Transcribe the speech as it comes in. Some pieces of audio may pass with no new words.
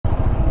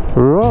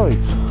Right,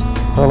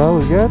 hello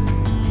again.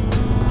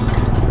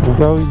 I'm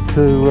going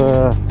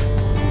to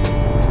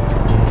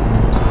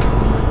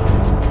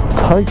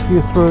take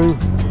you through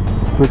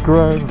the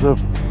grounds of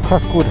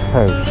Packwood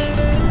House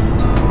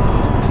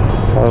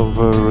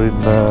over in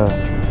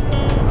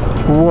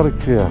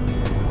Warwickshire.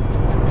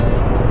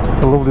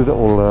 A lovely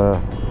little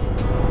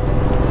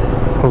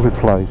lovely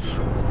place.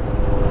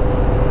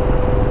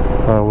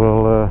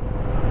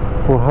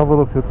 We'll have a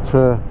look at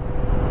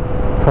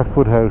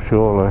Packwood House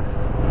shortly.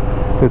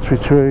 It's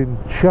between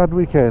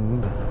Chadwick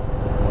End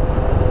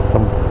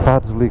and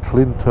Baddesley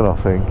Clinton, I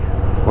think,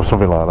 or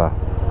something like that.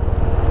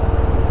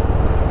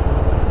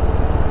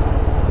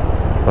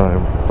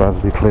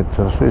 Baddesley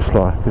Clinton.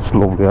 It's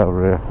lovely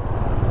over here.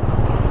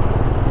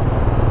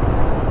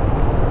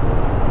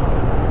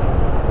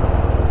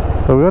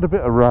 So we had a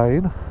bit of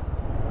rain.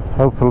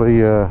 Hopefully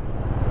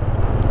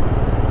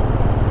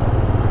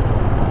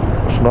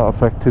it's not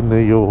affecting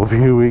your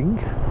viewing.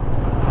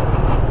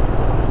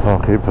 I'll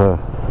keep the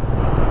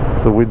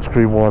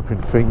windscreen wiping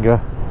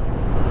finger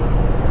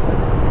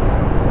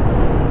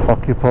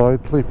occupied,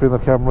 keeping the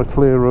camera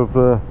clear of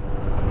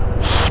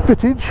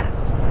spittage.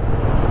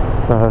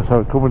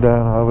 So coming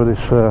down over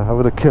this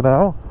over the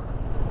canal.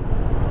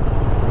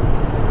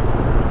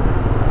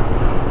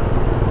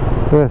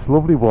 Yes,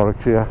 lovely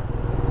Warwickshire.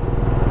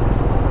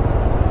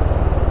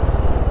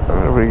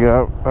 There we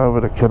go,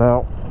 over the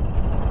canal.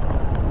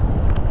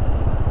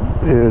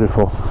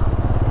 Beautiful.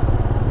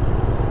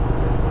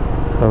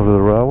 Over the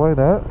railway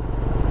now.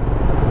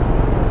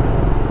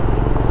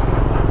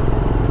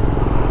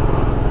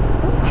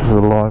 This is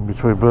the line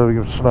between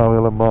Birmingham, Snow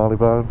Hill and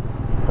Marylebone.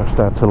 Goes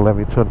down to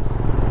Leamington,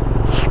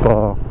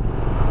 Spa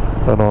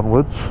and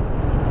onwards.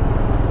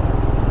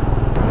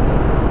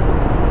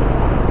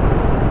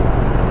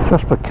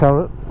 Jasper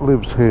Carrot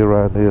lives here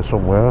around here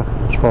somewhere,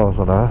 as far as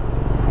I know.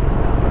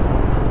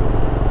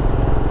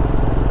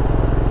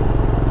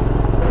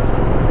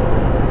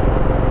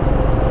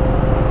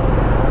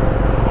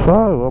 So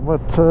I'm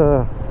at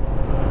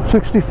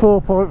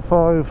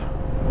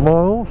 64.5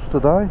 miles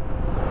today.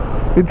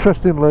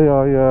 Interestingly,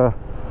 I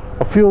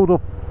fueled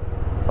up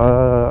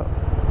a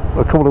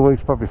couple of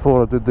weeks back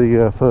before I did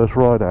the first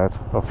ride out.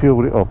 I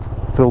fueled it up,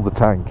 filled the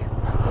tank,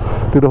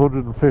 did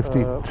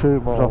 152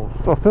 miles.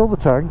 So I filled the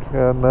tank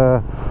and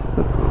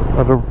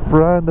at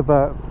around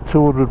about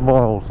 200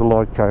 miles the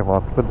light came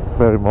on. But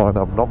bear in mind,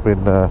 I've not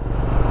been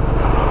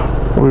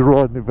we're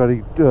riding it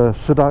very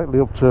sedately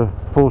up to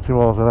 40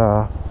 miles an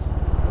hour.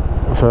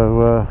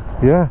 So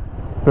yeah,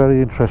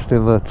 very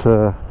interesting that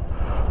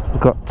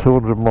we've got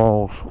 200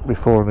 miles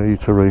before I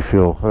need to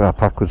refuel.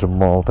 Backwards a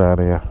mile down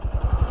here.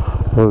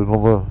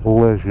 Another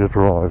leisure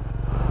drive,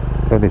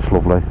 and it's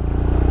lovely.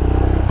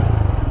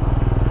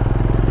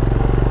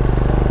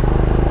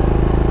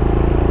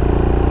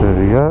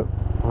 There you go,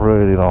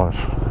 really nice.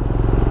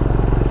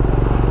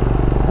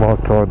 My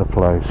kind of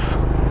place.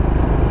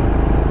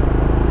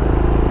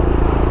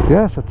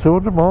 Yeah, so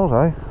 200 miles,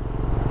 eh?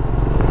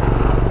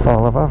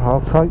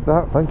 I'll take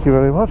that, thank you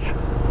very much.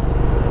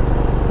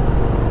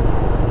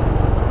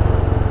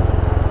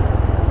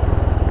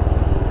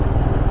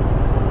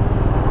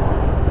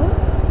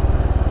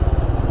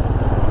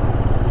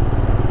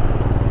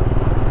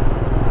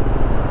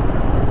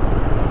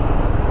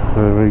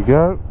 There we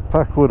go,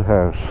 Packwood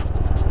House.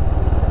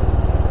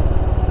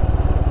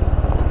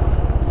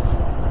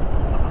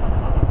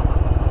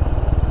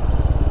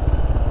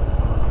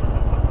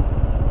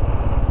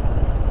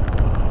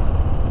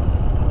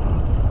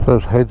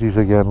 Those hedges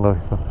again, look,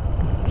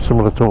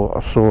 similar to what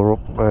I saw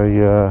up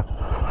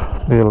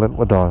near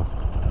Lentwardale.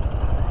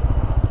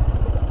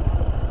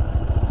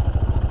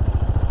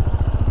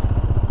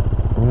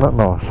 Isn't that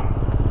nice?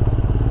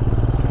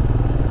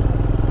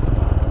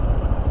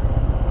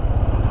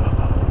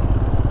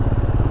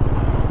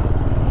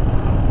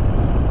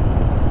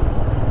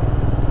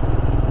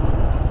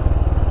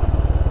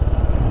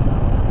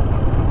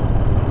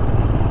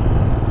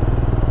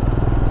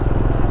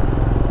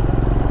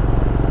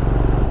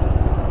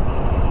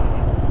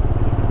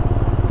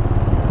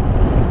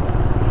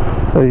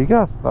 There you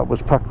go, that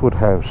was Packwood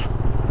House.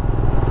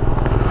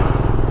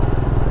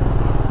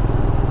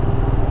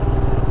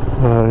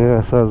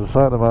 Yeah, so as I say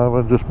at the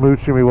moment, just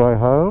mooching my way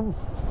home.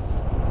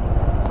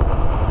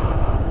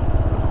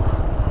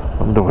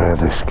 Wonder where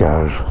this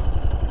goes.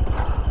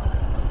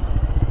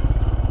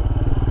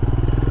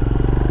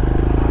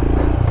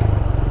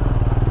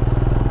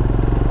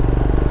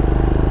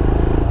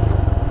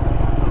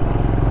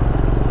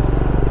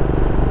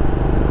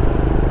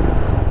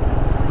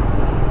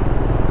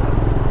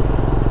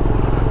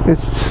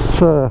 It's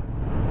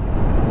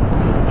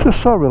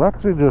just so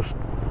relaxing, just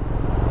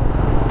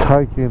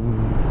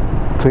taking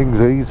things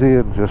easy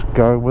and just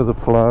going with the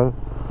flow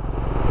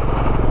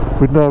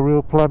with no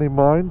real plan in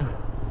mind.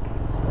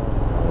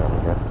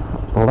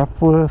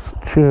 Lapworth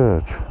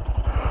Church,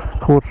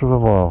 quarter of a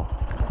mile.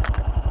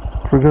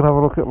 We're going to have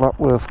a look at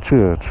Lapworth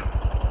Church.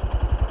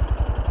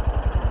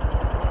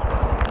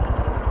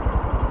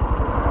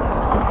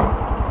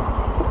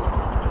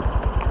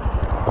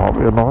 Might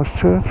be a nice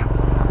church.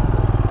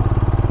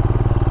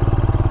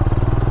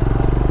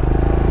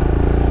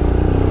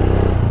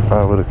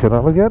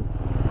 canal again.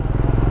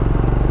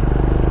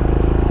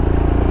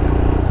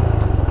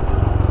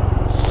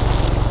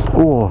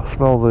 Oh,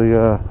 smell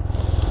the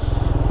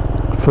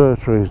fir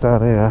trees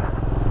down here.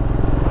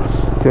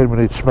 Again, we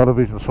need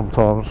smell-o-vision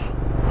sometimes.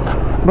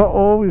 Not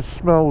always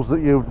smells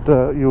that you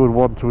would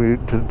want to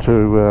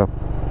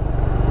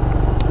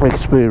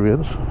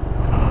experience,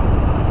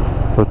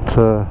 but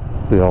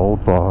the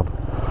old barn,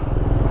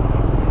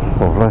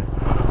 lovely.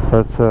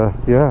 But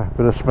yeah, a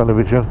bit of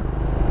smell-o-vision.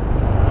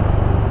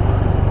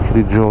 You can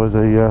enjoy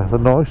the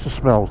nicer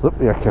smells that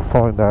you can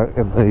find out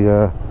in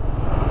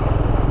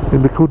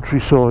the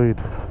countryside.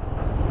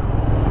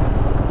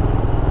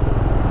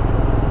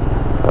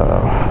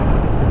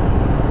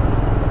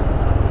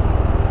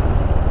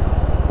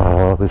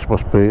 Oh, this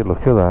must be,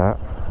 look at that.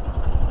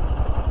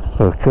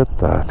 Look at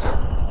that.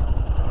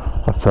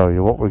 I'll tell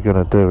you what we're going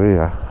to do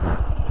here.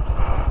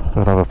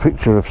 We're going to have a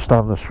picture of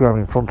Stan the Scram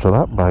in front of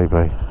that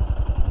baby.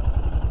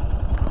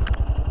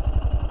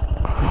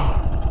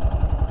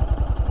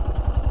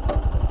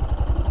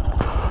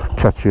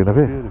 Catch you in a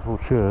bit. Beautiful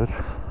church.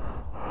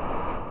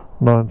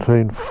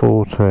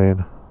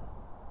 1914.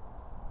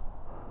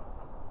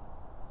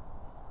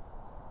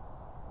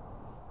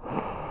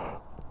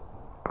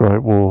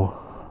 Great War.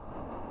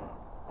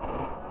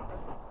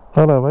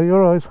 Hello mate, you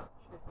alright?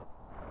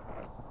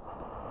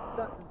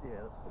 That's a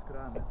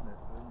scram, isn't it?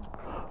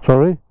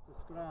 Sorry?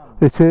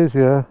 It's a scram. It is,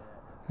 yeah.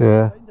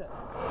 Yeah.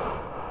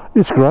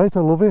 It's great, I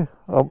love it.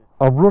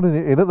 I'm running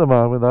it in at the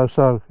moment though,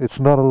 so it's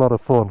not a lot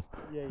of fun.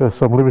 Because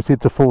I'm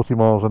limited to 40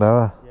 miles an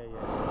hour.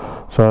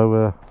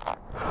 So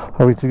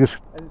having to just...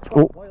 And it's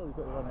quite a while you've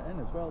got to run it in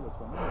as well, this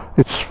one, isn't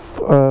It's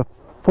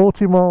it?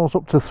 40 miles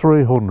up to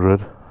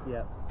 300.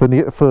 Yeah. Then you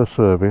get the first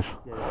service.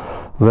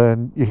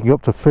 Then you can go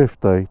up to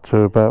 50 to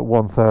about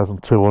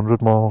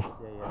 1,200 miles.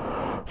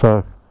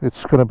 So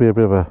it's going to be a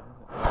bit of a...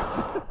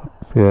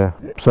 yeah.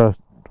 So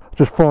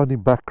just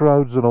finding back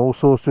roads and all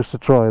sorts just to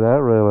try it out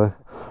really.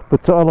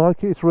 But I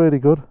like it, it's really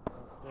good.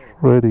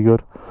 Really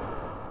good.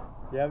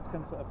 Yeah, I was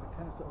kind of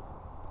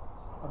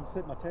I'm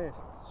setting my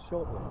tests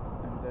shortly,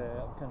 and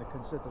I'm kind of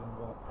considering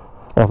what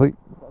I think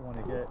I want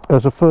to get.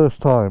 as a first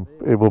time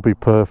it will be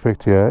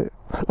perfect, yeah.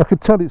 I can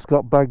tell it's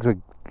got bags of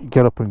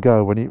get up and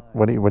go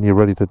when you're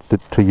ready to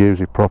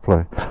use it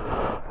properly.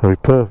 It'll be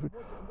perfect.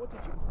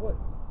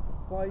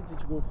 Why did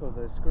you go for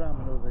the Scram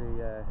and not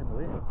the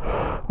Himalayan?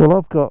 Well,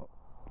 I've got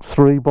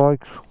 3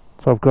 bikes.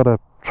 So I've got a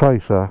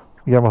Tracer,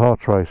 Yamaha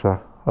Tracer.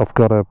 I've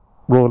got a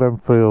Royal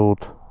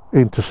Enfield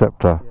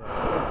Interceptor,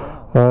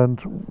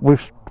 and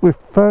we've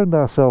found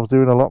ourselves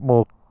doing a lot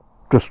more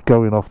just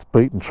going off the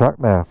beaten track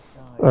now.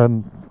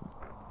 And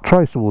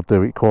Tracer will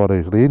do it quite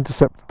easily.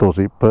 Interceptor does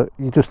it, but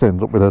you just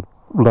end up with a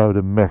load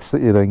of mess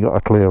that you then got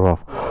to clear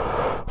off.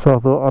 So I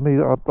thought I'm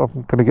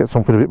going to get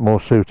something a bit more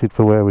suited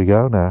for where we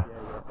go now.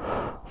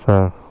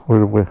 So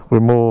we're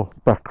more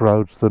back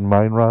roads than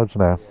main roads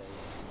now.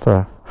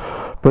 So,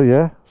 but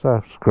yeah, so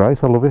it's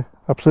great. I love it.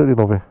 Absolutely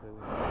love it.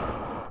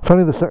 It's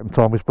only the second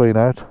time it's been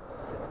out.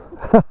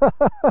 How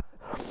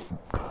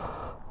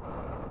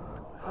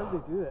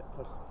do they do it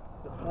for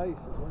the price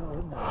as well,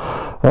 isn't it?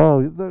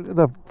 Oh,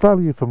 the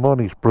value for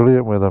money is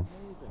brilliant with them.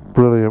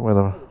 Brilliant with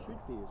them. It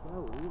should be as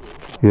well,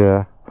 really.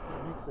 Yeah. It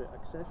makes it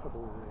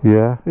accessible. Really.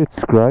 Yeah, it's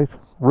great.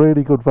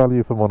 Really good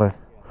value for money.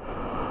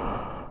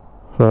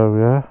 So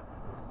yeah.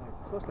 It's nice. It's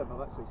the first time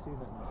I've actually seen it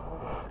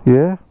in the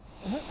Yeah.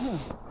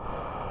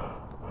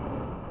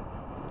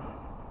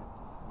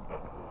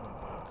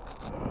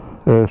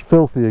 It's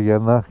filthy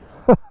again though.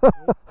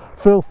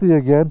 Filthy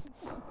again.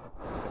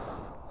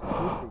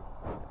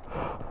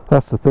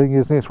 That's the thing,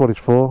 isn't it? It's what it's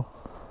for.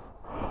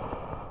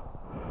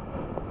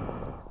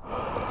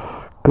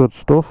 Good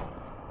stuff.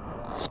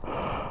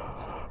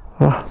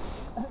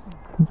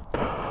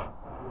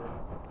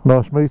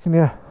 Nice meeting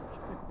you.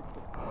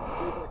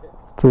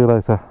 See you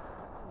later.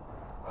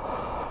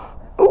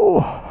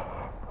 Oh,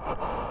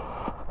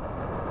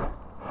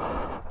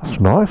 that's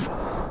nice.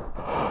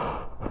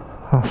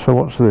 So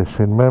what's this?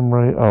 In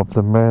memory of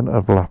the men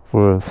of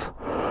Lapworth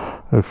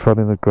who fell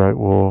in the Great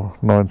War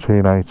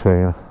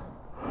 1918.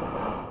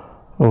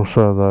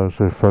 Also those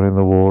who fell in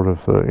the war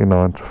of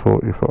 39 to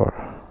 45.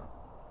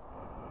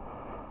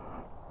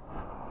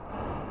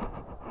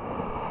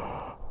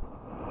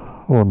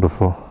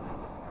 Wonderful.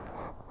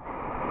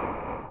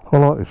 I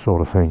like this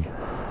sort of thing.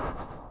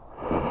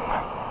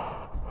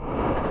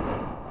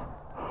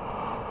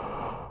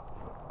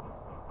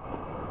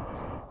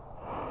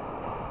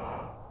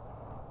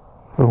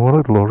 And what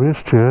a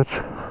glorious church.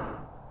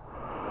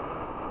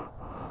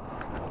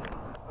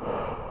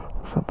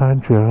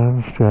 St.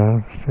 Jones.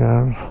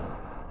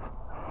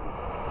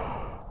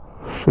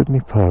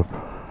 Sydney pub.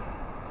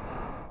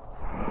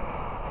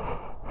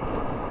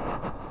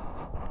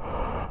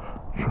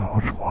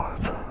 George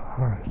White.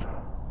 Right.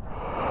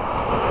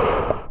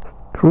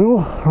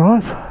 Cool.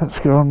 Right, let's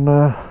go and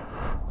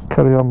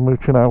carry on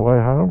mooching our way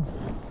home.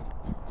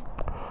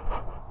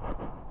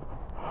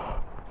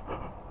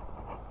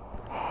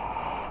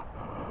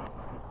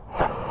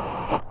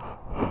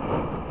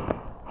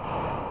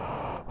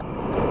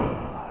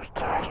 Those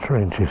extra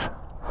inches.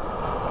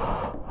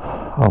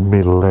 on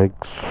my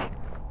legs.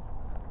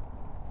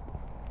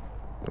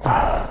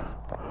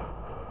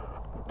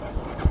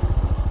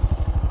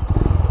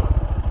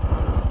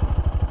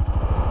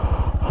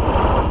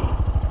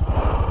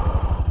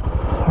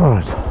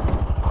 Right.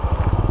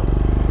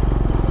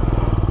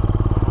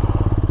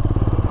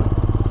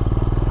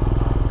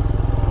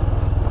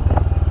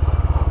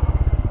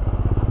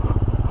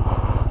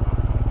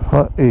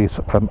 That is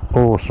an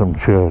awesome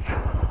church.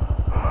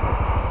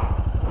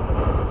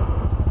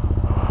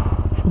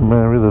 St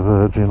Mary the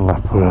Virgin,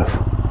 Lapworth.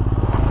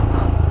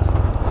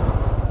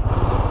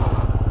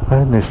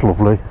 Isn't this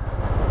lovely?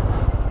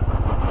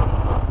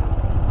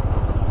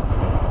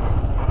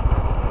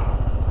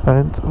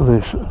 Ain't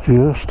this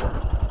just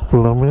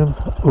blooming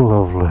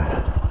lovely?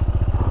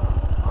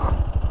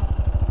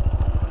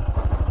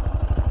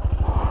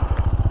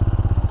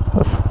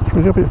 Should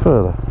we go a bit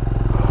further?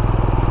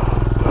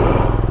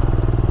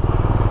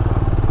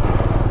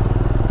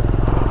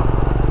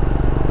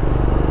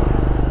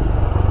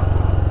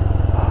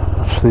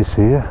 What's this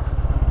here?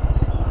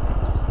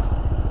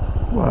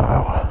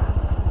 Wow.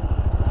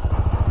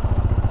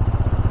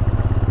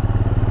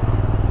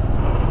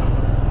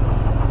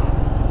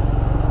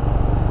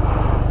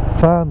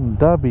 Fan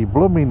dabby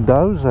blooming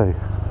dozy.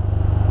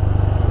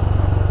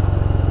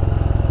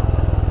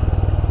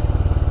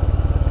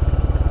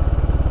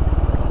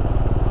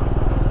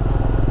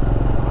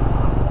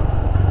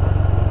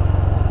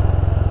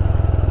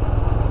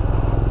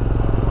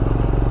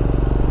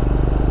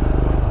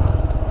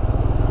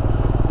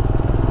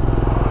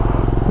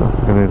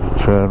 I need to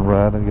turn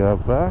round and go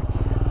back.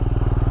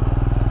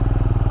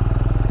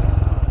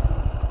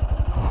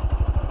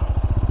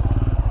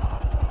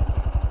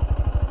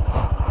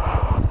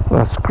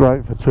 That's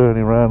great for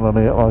turning around on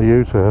a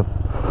U-turn.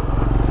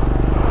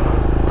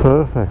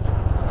 Perfect.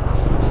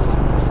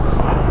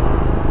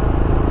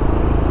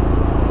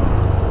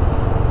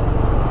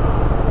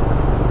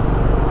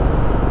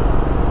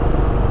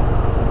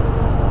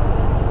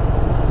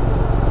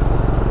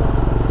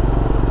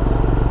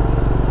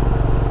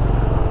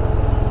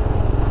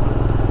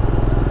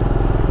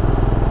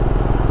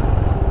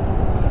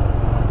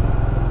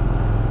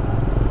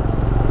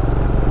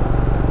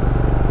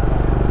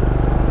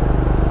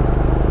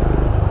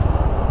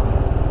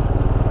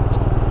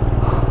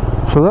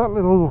 So that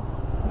little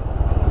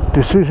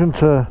decision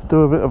to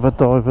do a bit of a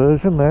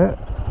diversion there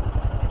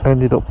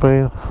ended up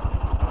being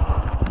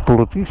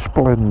bloody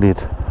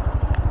splendid.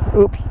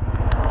 Oops.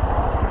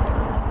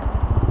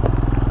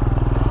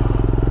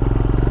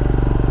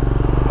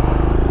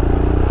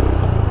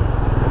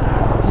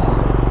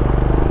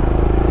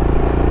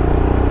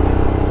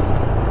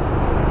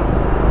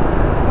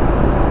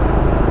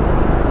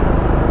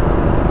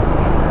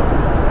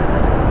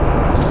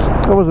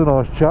 That was a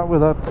nice chat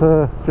with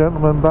that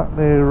gentleman back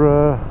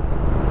near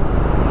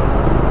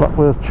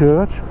Blackworth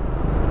Church.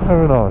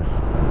 Very nice.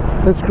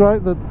 It's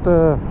great that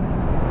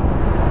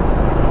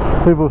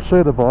people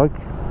see the bike,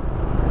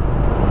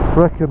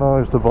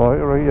 recognise the bike,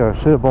 or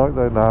see a bike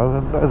they know,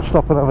 and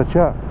stop and have a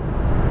chat.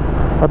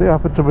 And it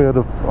happened to me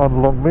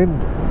on Long Mind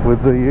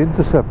with the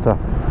Interceptor,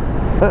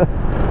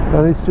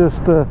 and it's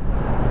just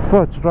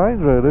quite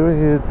strange, really,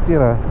 when you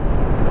know,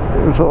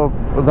 it was sort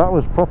of, that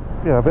was a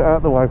bit out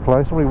of the way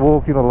place, somebody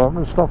walking along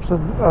and stops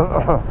and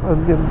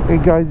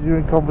engages you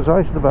in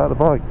conversation about the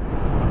bike,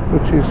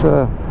 which is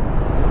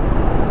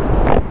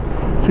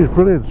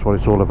brilliant. It's what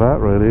it's all about,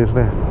 really, isn't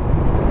it?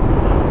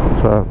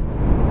 So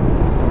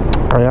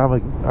I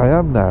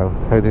am now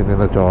heading in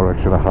the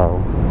direction of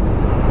home,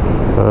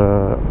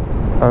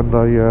 and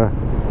I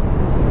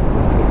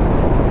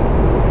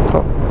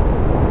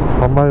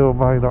may or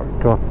may not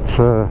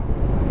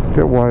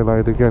get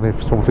waylaid again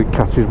if something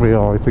catches my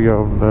eye to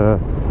go and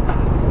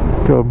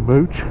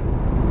mooch.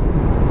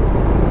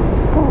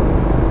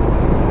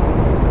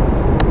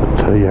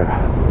 But yeah,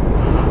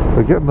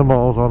 we're getting the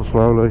miles on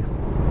slowly.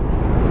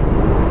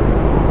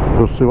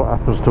 We'll see what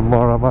happens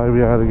tomorrow.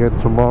 Maybe out again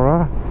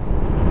tomorrow.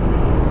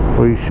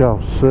 We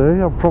shall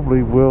see. I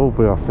probably will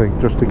be, I think,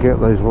 just to get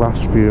these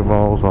last few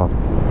miles on.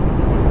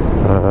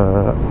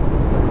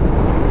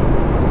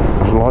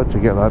 I'd like to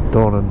get that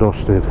done and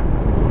dusted.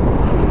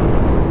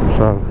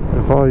 So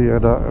if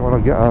when I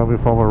get home,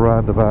 if I'm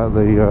around about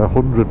the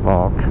 100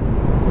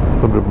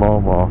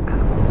 mile mark,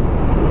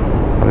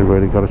 I've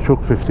really got to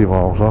chuck 50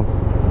 miles on.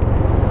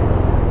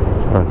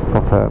 So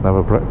pop out and have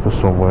a breakfast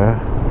somewhere.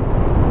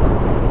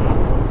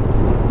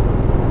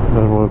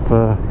 Then we'll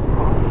have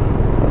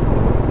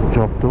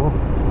job done.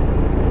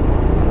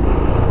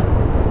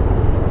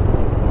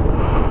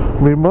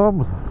 My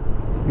mum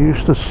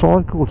used to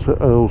cycle to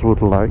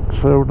Earlswood Lake,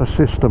 so and a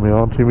sister, my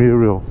Auntie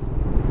Muriel.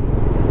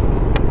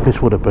 This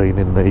would have been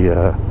in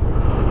the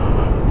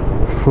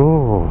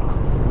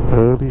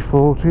early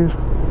 40s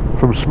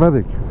from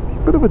Smethwick.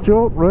 Bit of a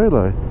jaunt,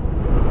 really.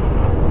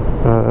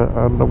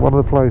 And one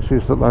of the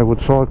places that they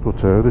would cycle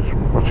to, this is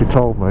what she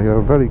told me, they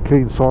were very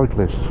keen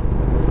cyclists,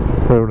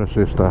 her and her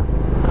sister.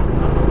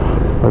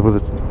 They were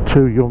the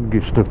two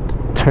youngest of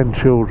 10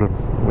 children,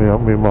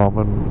 my mum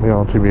and my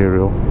Auntie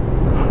Muriel.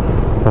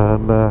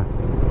 And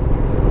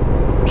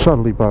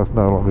sadly both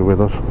no longer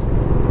with us,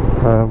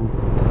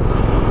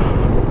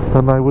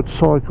 and they would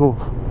cycle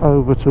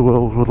over to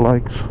Earlswood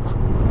Lakes.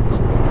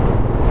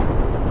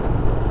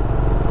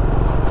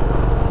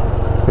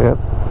 Yep.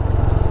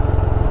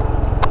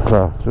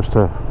 So just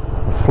a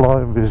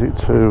flying visit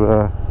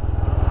to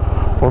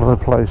one of the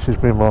places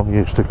my mum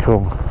used to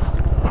come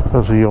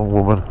as a young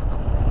woman.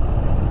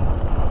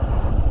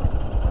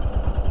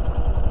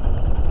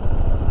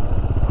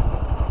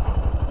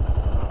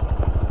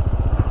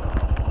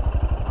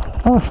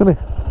 Oh, silly.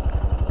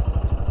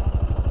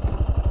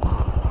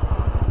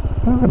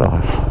 Very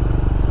nice.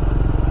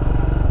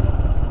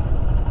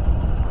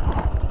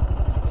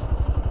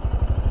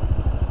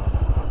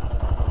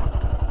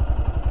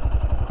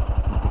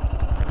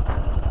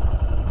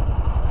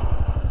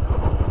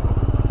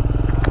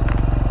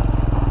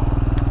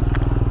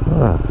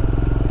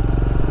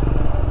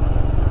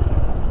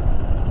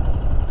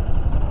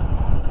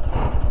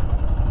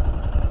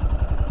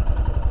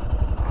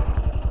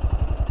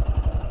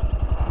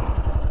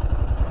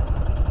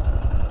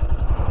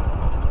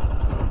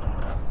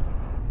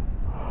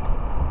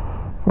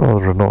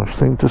 Rather a nice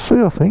thing to see,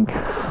 I think.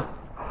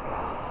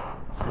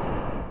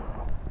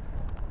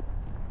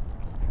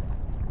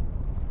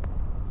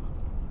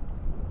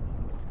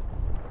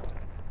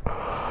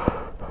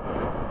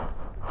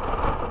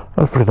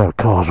 Hopefully no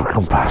cars will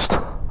come past.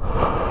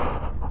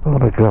 I'm going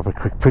to grab a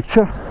quick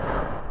picture.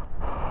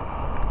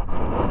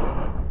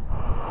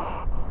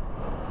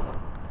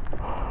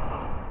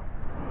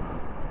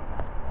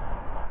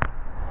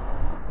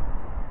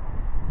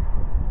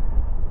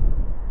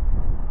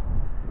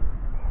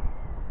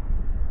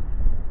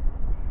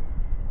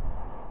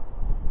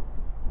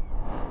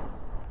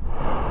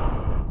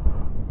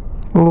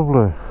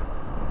 Lovely.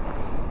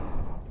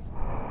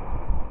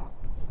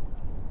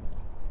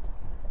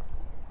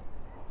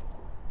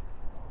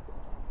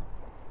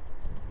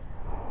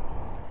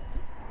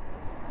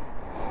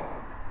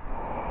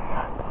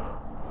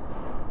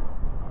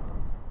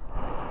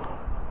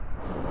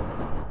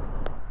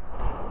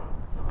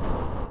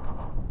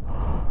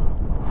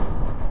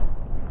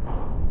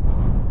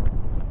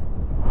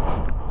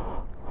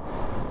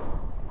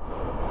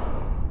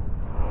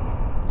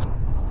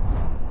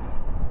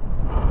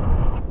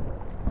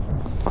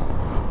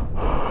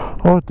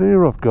 Idea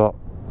I've got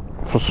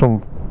for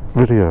some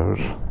videos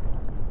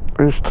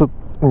is to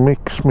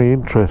mix my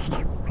interest,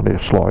 and a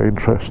slight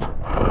interest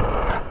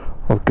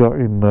I've got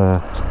in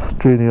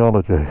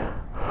genealogy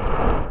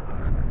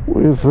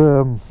with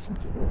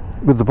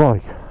the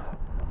bike.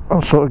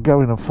 I'm sort of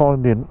going and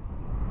finding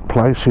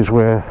places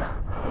where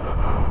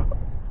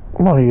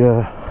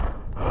my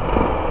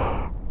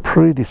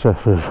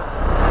predecessors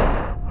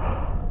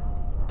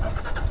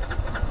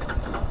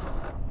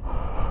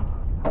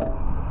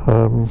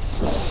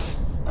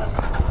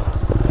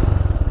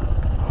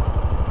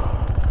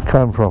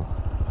came from.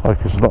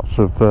 Like there's lots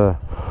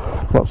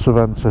of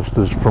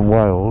ancestors from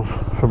Wales,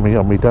 from me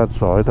on my dad's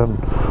side, and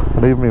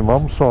even my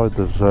mum's side.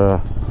 There's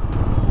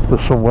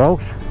some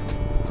Welsh.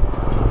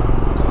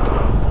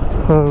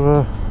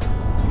 So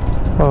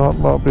that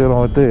might be an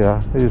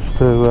idea, is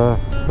to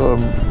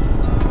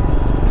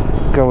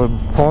go and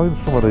find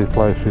some of these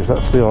places.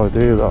 That's the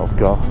idea that I've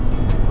got.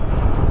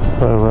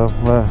 So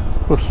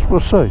we'll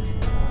see.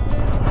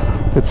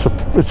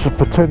 It's a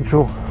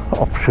potential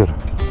option.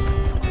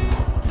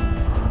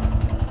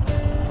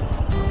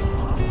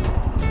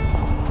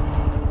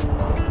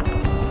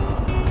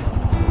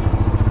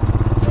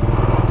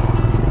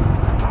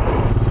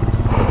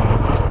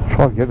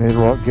 Try getting it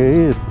right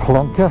gear,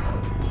 plonker.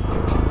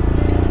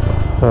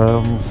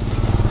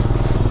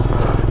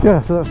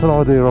 Yeah, so that's an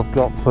idea I've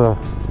got for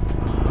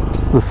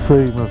the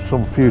theme of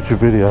some future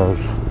videos.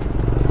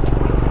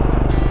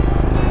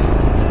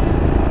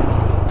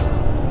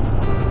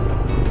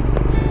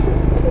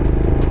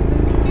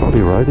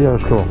 Bloody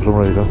radio's got for some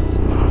reason.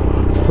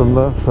 So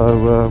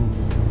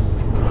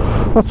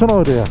that's an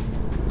idea.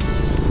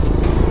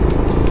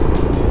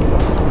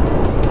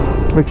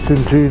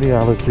 Mixing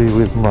genealogy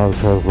with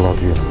moto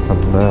vlogging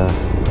and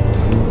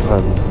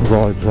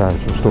rides out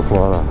and stuff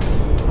like that.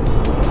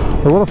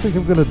 So what I think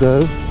I'm going to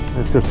do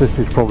is, because this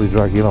is probably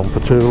dragging on for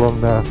too long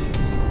now,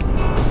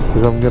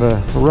 is I'm going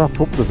to wrap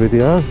up the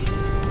video.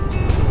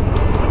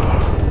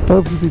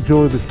 Hope you've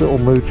enjoyed this little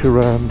mooch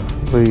around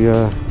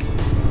the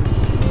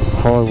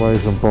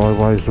highways and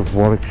byways of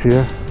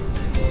Warwickshire.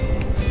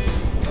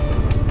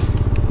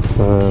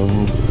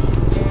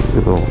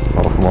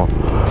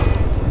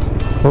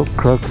 Oh,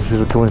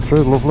 crocuses are coming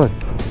through, lovely.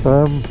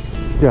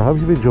 Yeah, I hope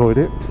you've enjoyed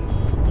it.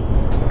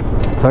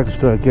 Thanks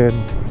again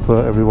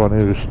for everyone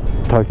who's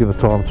taking the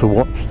time to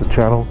watch the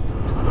channel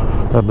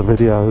and the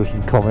videos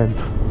and comment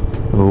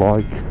and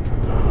like.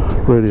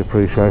 Really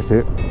appreciate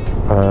it.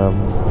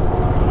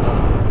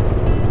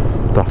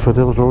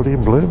 Daffodils already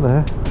in bloom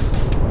there.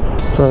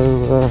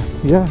 So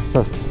yeah,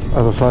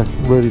 as I say,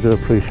 really do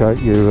appreciate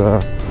you,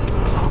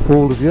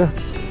 all of you,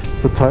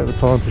 for taking the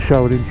time to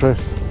show an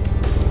interest.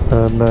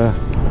 And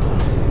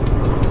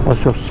I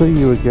shall see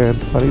you again,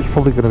 and it's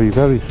probably going to be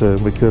very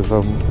soon because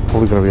I'm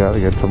probably going to be out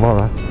again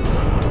tomorrow,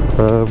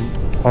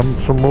 on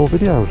some more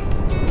videos.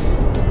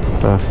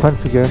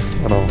 Thanks again,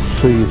 and I'll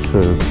see you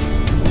soon.